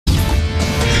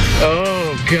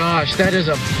Oh gosh, that is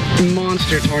a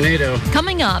monster tornado.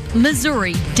 Coming up,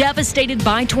 Missouri devastated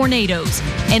by tornadoes.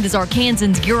 And as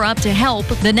Arkansans gear up to help,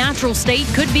 the natural state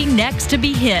could be next to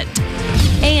be hit.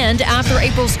 And after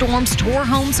April storms tore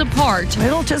homes apart,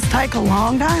 it'll just take a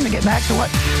long time to get back to what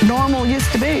normal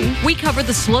used to be. We cover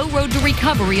the slow road to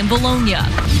recovery in Bologna.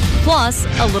 Plus,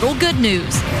 a little good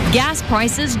news. Gas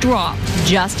prices dropped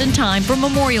just in time for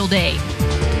Memorial Day.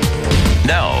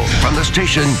 Now, from the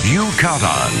station you count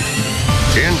on.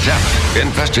 In-depth,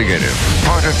 investigative,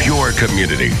 part of your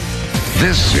community.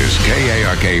 This is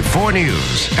KARK 4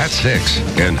 News at 6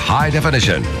 in high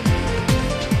definition.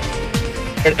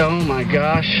 Oh my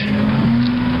gosh.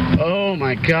 Oh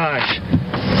my gosh.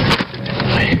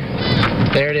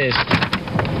 There it is.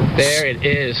 There it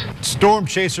is. Storm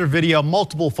chaser video,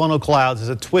 multiple funnel clouds as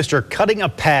a twister cutting a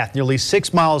path nearly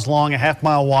 6 miles long, a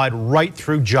half-mile wide, right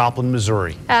through Joplin,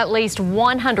 Missouri. At least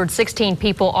 116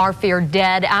 people are feared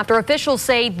dead after officials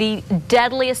say the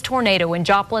deadliest tornado in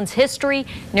Joplin's history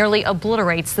nearly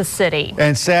obliterates the city.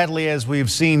 And sadly, as we've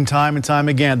seen time and time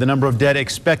again, the number of dead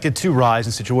expected to rise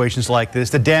in situations like this.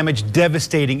 The damage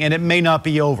devastating, and it may not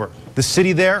be over. The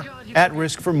city there at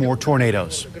risk for more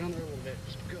tornadoes.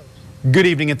 Good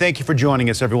evening, and thank you for joining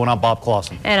us, everyone. I'm Bob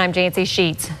Clausen. And I'm Jancy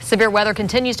Sheets. Severe weather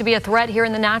continues to be a threat here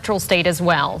in the natural state as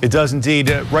well. It does indeed.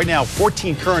 Right now,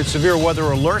 14 current severe weather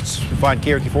alerts. We find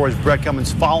KARK4's Brett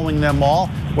Cummins following them all.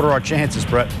 What are our chances,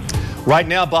 Brett? Right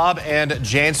now, Bob and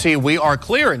Jancy, we are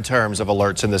clear in terms of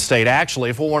alerts in the state.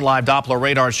 Actually, 4 Live Doppler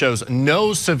radar shows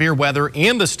no severe weather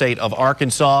in the state of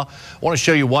Arkansas. I want to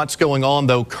show you what's going on,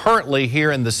 though, currently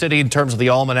here in the city in terms of the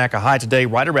almanac. A high today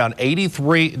right around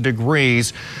 83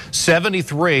 degrees,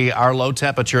 73 our low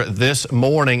temperature this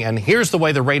morning. And here's the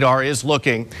way the radar is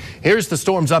looking. Here's the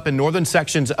storms up in northern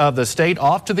sections of the state.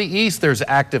 Off to the east, there's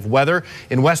active weather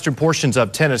in western portions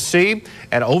of Tennessee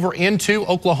and over into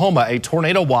Oklahoma. A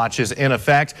tornado watch is in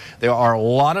effect. There are a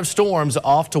lot of storms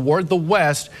off toward the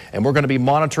west, and we're going to be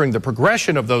monitoring the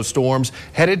progression of those storms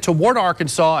headed toward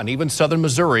Arkansas and even southern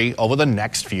Missouri over the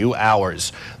next few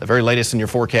hours. The very latest in your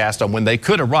forecast on when they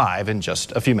could arrive in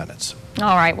just a few minutes.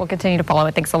 All right, we'll continue to follow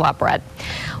it. Thanks a lot, Brett.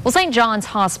 Well, St. John's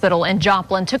Hospital in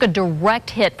Joplin took a direct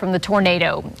hit from the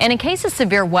tornado. And in case of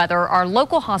severe weather, our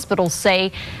local hospitals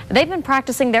say they've been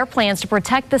practicing their plans to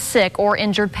protect the sick or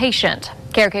injured patient.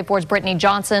 KARK4's Brittany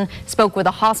Johnson spoke with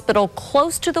a hospital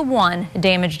close to the one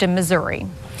damaged in Missouri.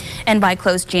 And by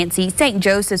close, Jancy, St.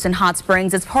 Joseph's in Hot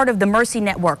Springs is part of the Mercy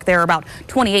Network. There are about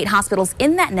 28 hospitals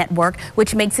in that network,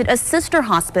 which makes it a sister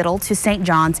hospital to St.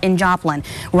 John's in Joplin.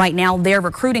 Right now, they're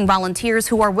recruiting volunteers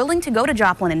who are willing to go to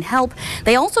Joplin and help.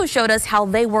 They also showed us how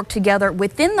they work together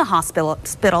within the hospital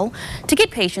to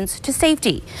get patients to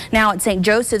safety. Now at St.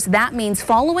 Joseph's, that means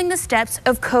following the steps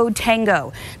of Code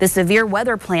Tango. The severe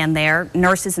weather plan there,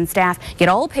 nurses and staff get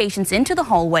all patients into the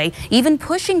hallway, even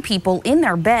pushing people in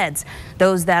their beds.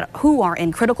 Those who are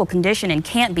in critical condition and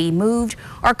can't be moved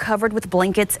are covered with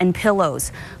blankets and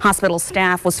pillows. Hospital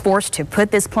staff was forced to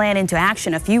put this plan into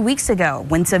action a few weeks ago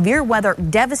when severe weather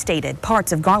devastated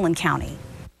parts of Garland County.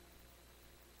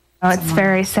 It's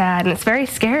very sad and it's very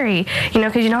scary,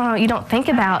 because you don't think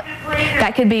about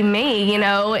that could be me, and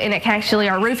it can actually,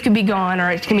 our roof could be gone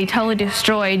or it can be totally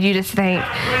destroyed. You just think,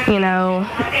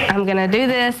 I'm going to do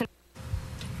this.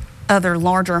 Other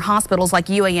larger hospitals like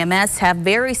UAMS have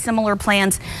very similar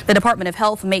plans. The Department of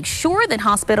Health makes sure that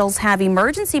hospitals have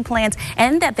emergency plans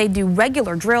and that they do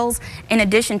regular drills. In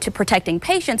addition to protecting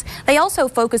patients, they also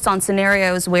focus on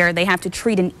scenarios where they have to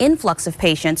treat an influx of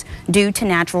patients due to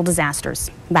natural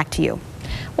disasters. Back to you.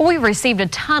 Well, we've received a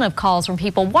ton of calls from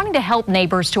people wanting to help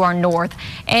neighbors to our north,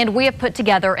 and we have put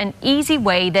together an easy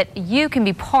way that you can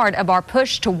be part of our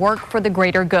push to work for the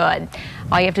greater good.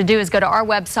 All you have to do is go to our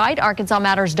website,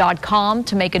 arkansasmatters.com,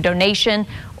 to make a donation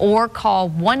or call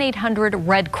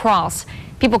 1-800-RED-CROSS.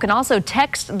 People can also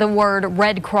text the word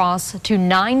Red Cross to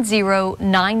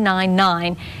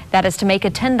 90999. That is to make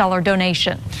a $10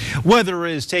 donation. Weather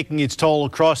is taking its toll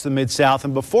across the Mid-South,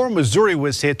 and before Missouri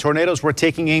was hit, tornadoes were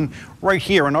taking aim right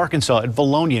here in Arkansas at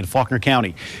Vologna in Faulkner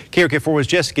County. KARK4's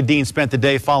Jessica Dean spent the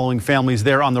day following families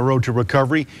there on the road to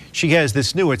recovery. She has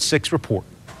this new at 6 report.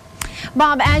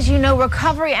 Bob, as you know,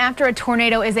 recovery after a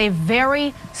tornado is a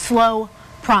very slow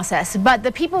process, but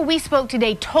the people we spoke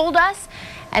today told us,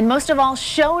 and most of all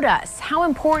showed us, how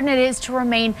important it is to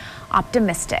remain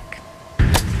optimistic.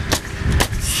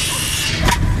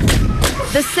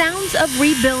 The sounds of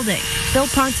rebuilding fill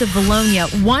parts of Bologna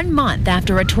 1 month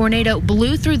after a tornado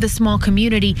blew through the small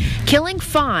community, killing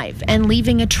 5 and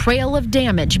leaving a trail of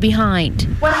damage behind.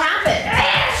 What happened?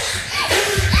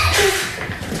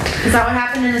 Is that what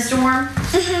happened in the storm?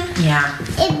 Mm-hmm. Yeah.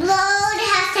 It blowed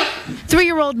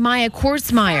 3-year-old Maya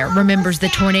Korsmeyer remembers the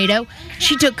tornado.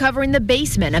 She took cover in the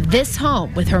basement of this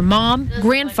home with her mom,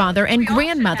 grandfather, and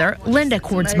grandmother, Linda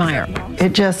Korsmeyer.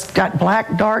 It just got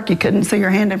black, dark. You couldn't see your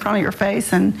hand in front of your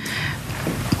face, and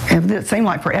it seemed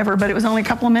like forever, but it was only a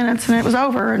couple of minutes and it was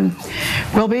over, and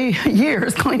we'll be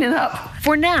years cleaning up.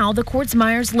 For now, the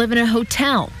Korsmeyers live in a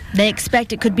hotel. They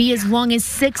expect it could be as long as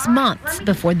 6 months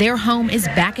before their home is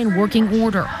back in working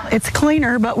order. It's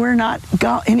cleaner, but we're not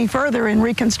any further in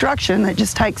reconstruction. It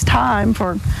just takes time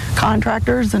for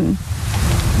contractors and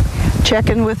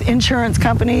checking with insurance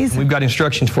companies. We've got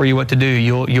instructions for you what to do.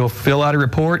 You'll fill out a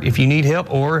report if you need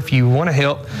help, or if you want to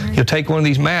help, you'll take one of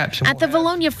these maps. At the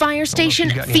Valonia Fire Station,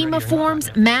 FEMA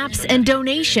forms, maps, and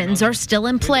donations are still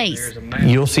in place.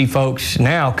 You'll see folks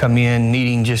now come in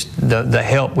needing just the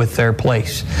help with their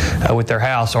place, with their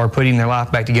house, or putting their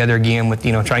life back together again with,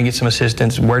 trying to get some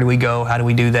assistance. Where do we go? How do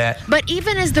we do that? But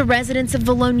even as the residents of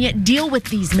Valonia deal with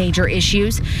these major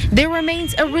issues, there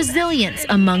remains a resilience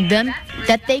among them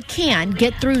that they can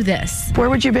get through this. Where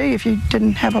would you be if you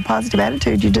didn't have a positive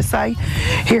attitude? You just say,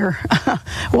 here,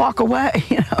 walk away,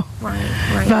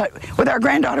 Right. But with our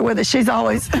granddaughter with us, she's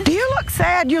always, do you look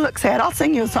sad? You look sad. I'll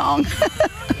sing you a song.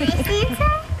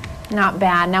 Not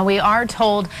bad. Now, we are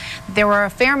told there were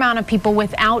a fair amount of people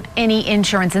without any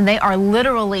insurance, and they are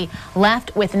literally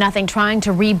left with nothing, trying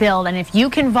to rebuild. And if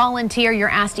you can volunteer, you're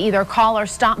asked to either call or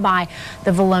stop by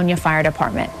the Valonia Fire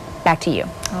Department. Back to you.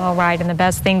 All right, and the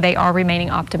best thing, they are remaining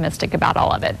optimistic about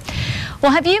all of it.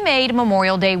 Well, have you made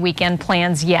Memorial Day weekend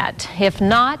plans yet? If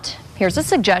not, here's a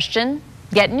suggestion.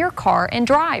 Get in your car and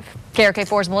drive.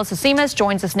 KRK4's Melissa Seamus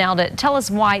joins us now to tell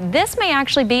us why this may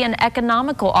actually be an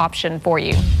economical option for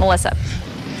you. Melissa.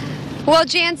 Well,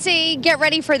 Jancy, get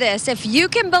ready for this. If you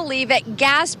can believe it,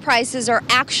 gas prices are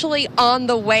actually on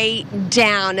the way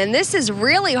down. And this is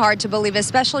really hard to believe,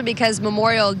 especially because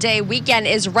Memorial Day weekend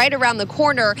is right around the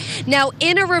corner. Now,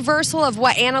 in a reversal of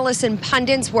what analysts and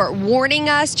pundits were warning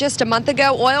us just a month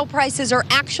ago, oil prices are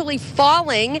actually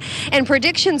falling, and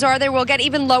predictions are they will get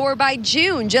even lower by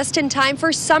June, just in time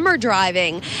for summer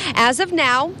driving. As of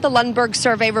now, the Lundberg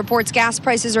survey reports gas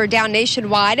prices are down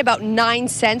nationwide about 9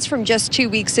 cents from just 2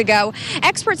 weeks ago.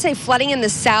 Experts say flooding in the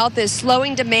South is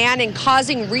slowing demand and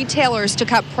causing retailers to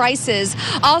cut prices.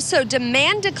 Also,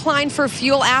 demand declined for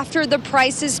fuel after the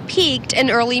prices peaked in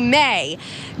early May.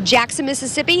 Jackson,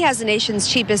 Mississippi has the nation's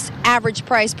cheapest average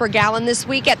price per gallon this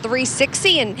week at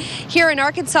 $3.60, and here in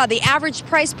Arkansas, the average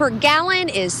price per gallon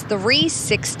is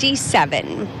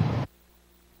 $3.67.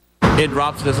 It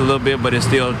drops just a little bit, but it's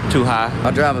still too high.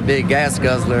 I drive a big gas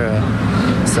guzzler,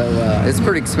 so it's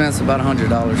pretty expensive, about $100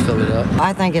 to fill it up.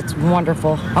 I think it's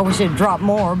wonderful. I wish it'd drop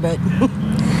more, but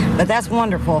that's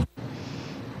wonderful.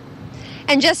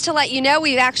 And just to let you know,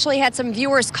 we've actually had some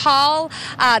viewers call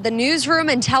the newsroom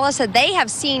and tell us that they have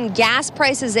seen gas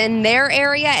prices in their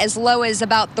area as low as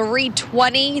about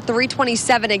 $3.20,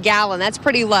 $3.27 a gallon. That's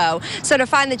pretty low. So to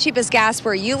find the cheapest gas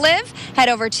where you live, head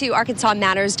over to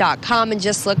arkansasmatters.com and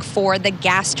just look for the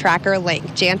gas tracker link.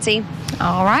 Jancy?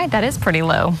 All right, that is pretty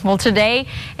low. Well, today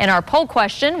in our poll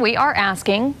question, we are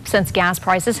asking, since gas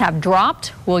prices have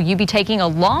dropped, will you be taking a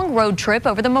long road trip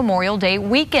over the Memorial Day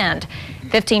weekend?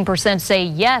 15% say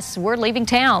yes, we're leaving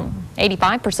town.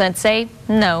 85% say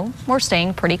no, we're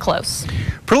staying pretty close.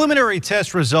 Preliminary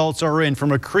test results are in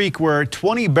from a creek where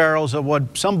 20 barrels of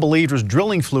what some believed was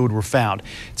drilling fluid were found.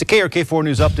 It's a KRK4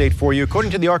 News update for you.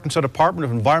 According to the Arkansas Department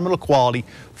of Environmental Quality,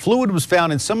 fluid was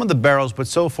found in some of the barrels, but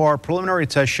so far preliminary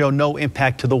tests show no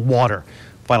impact to the water.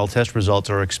 Final test results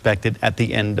are expected at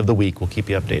the end of the week. We'll keep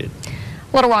you updated.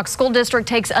 Little Rock School District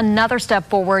takes another step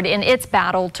forward in its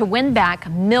battle to win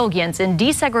back millions in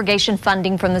desegregation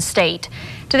funding from the state.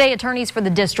 Today, attorneys for the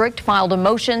district filed a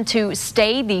motion to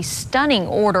stay the stunning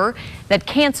order that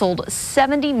canceled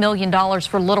 $70 million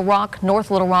for Little Rock,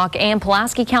 North Little Rock, and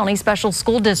Pulaski County special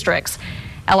school districts.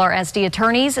 LRSD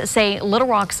attorneys say Little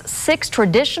Rock's 6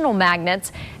 traditional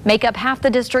magnets make up half the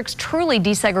district's truly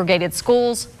desegregated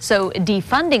schools, so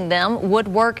defunding them would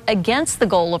work against the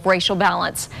goal of racial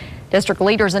balance. District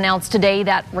leaders announced today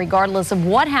that regardless of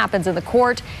what happens in the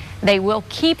court, they will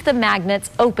keep the magnets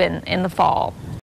open in the fall.